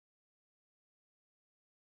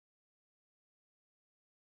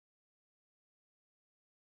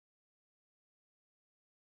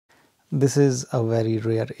This is a very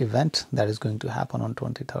rare event that is going to happen on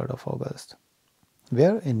 23rd of August.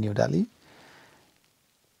 Where? In New Delhi.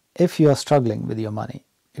 If you are struggling with your money,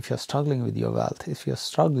 if you're struggling with your wealth, if you're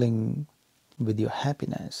struggling with your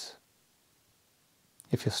happiness,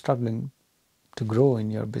 if you're struggling to grow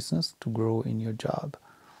in your business, to grow in your job,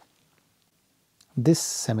 this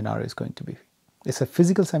seminar is going to be, it's a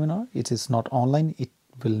physical seminar. It is not online. It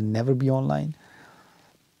will never be online.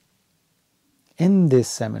 In this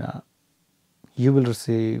seminar, you will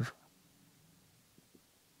receive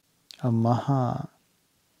a Maha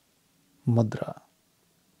Mudra,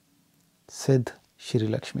 Sidh Shri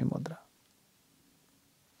Laxmi Mudra.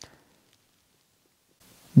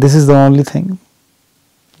 This is the only thing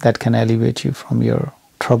that can elevate you from your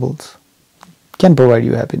troubles, can provide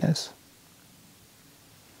you happiness.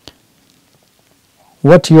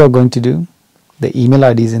 What you are going to do, the email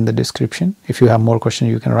ID is in the description. If you have more questions,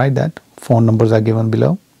 you can write that. Phone numbers are given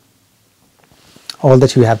below. All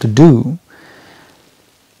that you have to do,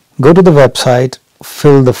 go to the website,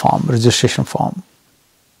 fill the form, registration form.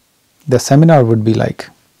 The seminar would be like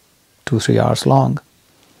 2-3 hours long.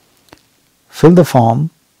 Fill the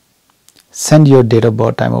form, send your date of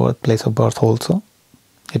birth, time of birth, place of birth also.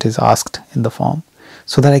 It is asked in the form,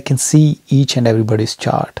 so that I can see each and everybody's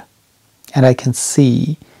chart and I can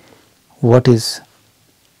see what is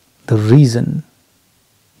the reason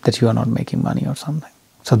that you are not making money or something.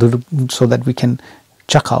 So that we can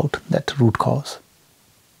check out that root cause.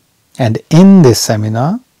 And in this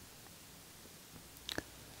seminar,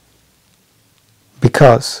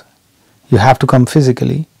 because you have to come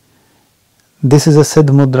physically, this is a Sidh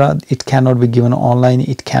Mudra. It cannot be given online.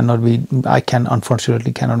 It cannot be,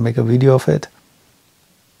 unfortunately cannot make a video of it.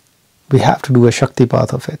 We have to do a Shakti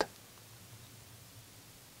path of it.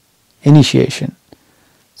 Initiation.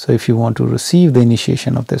 So if you want to receive the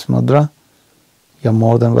initiation of this mudra, you're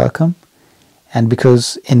more than welcome. And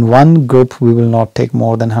because in one group we will not take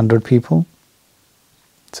more than 100 people,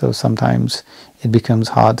 so sometimes it becomes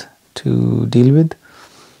hard to deal with,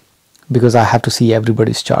 because I have to see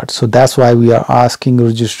everybody's chart. So that's why we are asking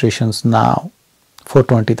registrations now for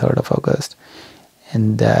 23rd of August.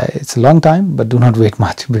 And it's a long time, but do not wait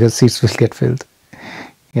much, because seats will get filled.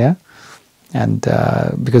 Yeah. And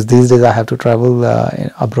because these days I have to travel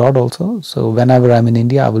abroad also. So whenever I'm in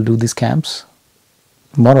India, I will do these camps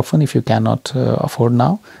more often. If you cannot afford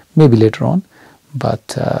now, maybe later on.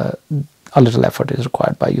 But a little effort is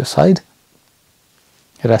required by your side.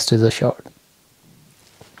 Rest is assured.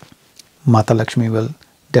 Mata Lakshmi will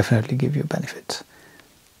definitely give you benefits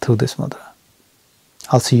through this mudra.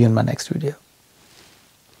 I'll see you in my next video.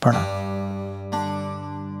 Pranam.